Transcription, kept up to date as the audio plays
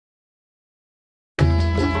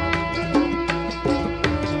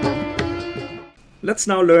Let's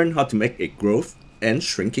now learn how to make a growth and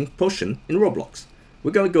shrinking potion in Roblox.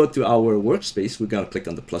 We're going to go to our workspace, we're going to click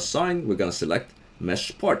on the plus sign, we're going to select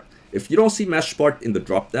mesh part. If you don't see mesh part in the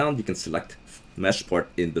drop down, you can select mesh part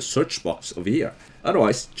in the search box over here.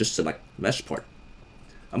 Otherwise, just select mesh part.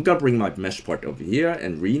 I'm going to bring my mesh part over here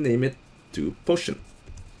and rename it to potion.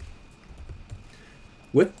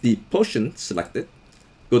 With the potion selected,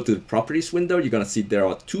 go to the properties window. You're going to see there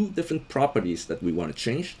are two different properties that we want to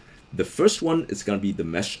change. The first one is going to be the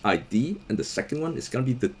mesh ID, and the second one is going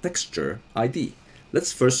to be the texture ID.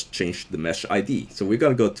 Let's first change the mesh ID. So we're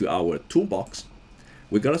going to go to our toolbox.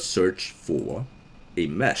 We're going to search for a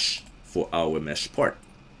mesh for our mesh part.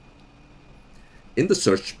 In the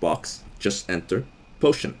search box, just enter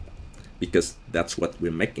potion, because that's what we're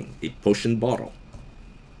making, a potion bottle.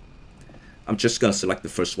 I'm just going to select the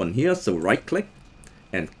first one here. So right click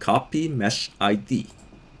and copy mesh ID.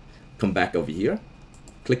 Come back over here.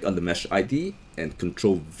 Click on the mesh ID and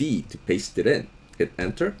Control V to paste it in. Hit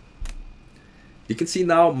enter. You can see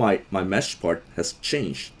now my mesh part has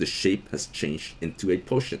changed. The shape has changed into a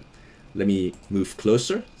potion. Let me move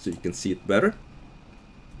closer so you can see it better.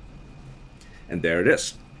 And there it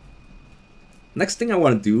is. Next thing I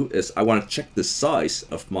want to do is I want to check the size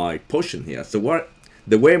of my potion here. So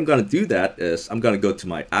the way I'm going to do that is I'm going to go to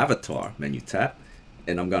my avatar menu tab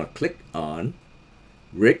and I'm going to click on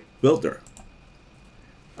Rig Builder.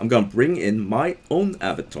 I'm going to bring in my own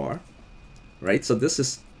avatar, right? So this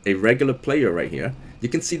is a regular player right here. You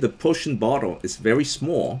can see the potion bottle is very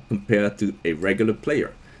small compared to a regular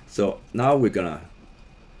player. So now we're going to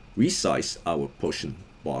resize our potion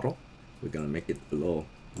bottle. We're going to make it a little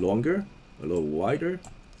longer, a little wider.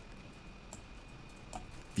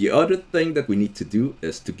 The other thing that we need to do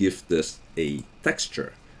is to give this a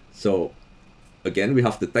texture. So again, we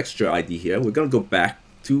have the texture ID here. We're going to go back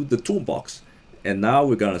to the toolbox. And now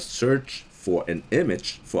we're going to search for an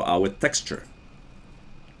image for our texture.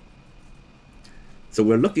 So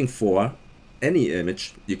we're looking for any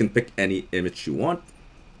image. You can pick any image you want.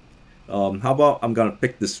 How about I'm going to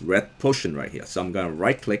pick this red potion right here. So I'm going to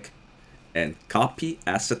right click and copy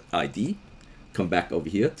asset ID. Come back over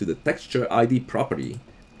here to the texture ID property.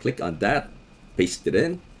 Click on that, paste it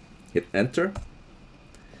in, hit enter.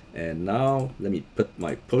 And now let me put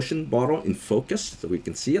my potion bottle in focus so we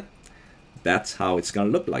can see it. That's how it's going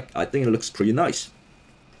to look like. I think it looks pretty nice.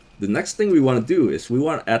 The next thing we want to do is we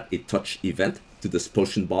want to add a touch event to this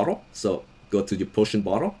potion bottle. So go to your potion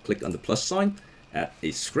bottle, click on the plus sign, add a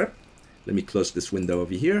script. Let me close this window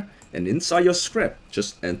over here. And inside your script,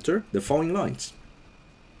 just enter the following lines.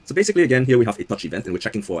 So basically, again, here we have a touch event and we're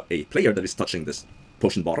checking for a player that is touching this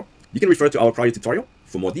potion bottle. You can refer to our prior tutorial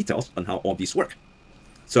for more details on how all these work.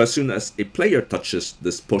 So as soon as a player touches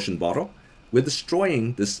this potion bottle, we're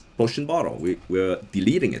destroying this potion bottle. We're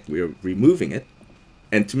deleting it. We're removing it.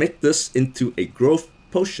 And to make this into a growth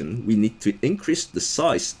potion, we need to increase the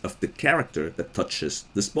size of the character that touches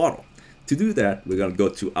this bottle. To do that, we're going to go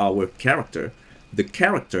to our character. The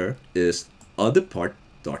character is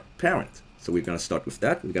otherPart.parent. So we're going to start with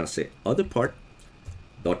that. We're going to say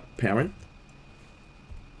otherPart.parent.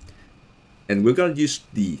 And we're going to use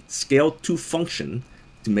the scale to function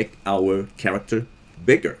to make our character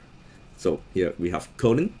bigger. So here we have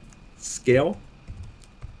colon scale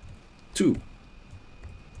 2.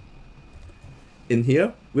 In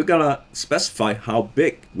here, we're gonna specify how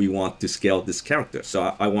big we want to scale this character.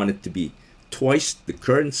 So I want it to be twice the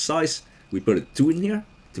current size. We put a 2 in here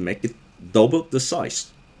to make it double the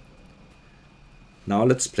size. Now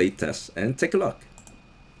let's play test and take a look.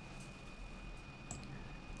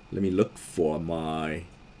 Let me look for my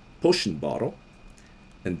potion bottle.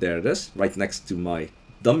 And there it is, right next to my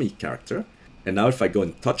dummy character. And now if I go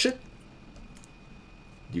and touch it,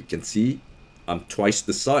 you can see I'm twice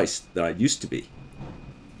the size that I used to be.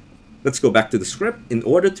 Let's go back to the script. In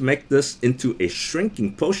order to make this into a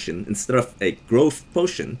shrinking potion instead of a growth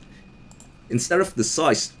potion, instead of the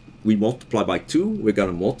size we multiply by 2, we're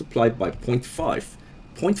going to multiply by 0.5.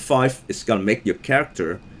 0.5 is going to make your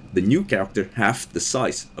character, the new character, half the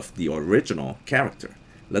size of the original character.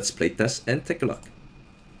 Let's play test and take a look.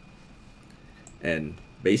 And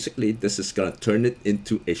basically, this is going to turn it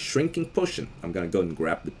into a shrinking potion. I'm going to go and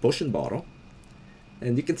grab the potion bottle.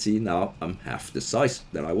 And you can see now I'm half the size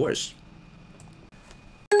that I was.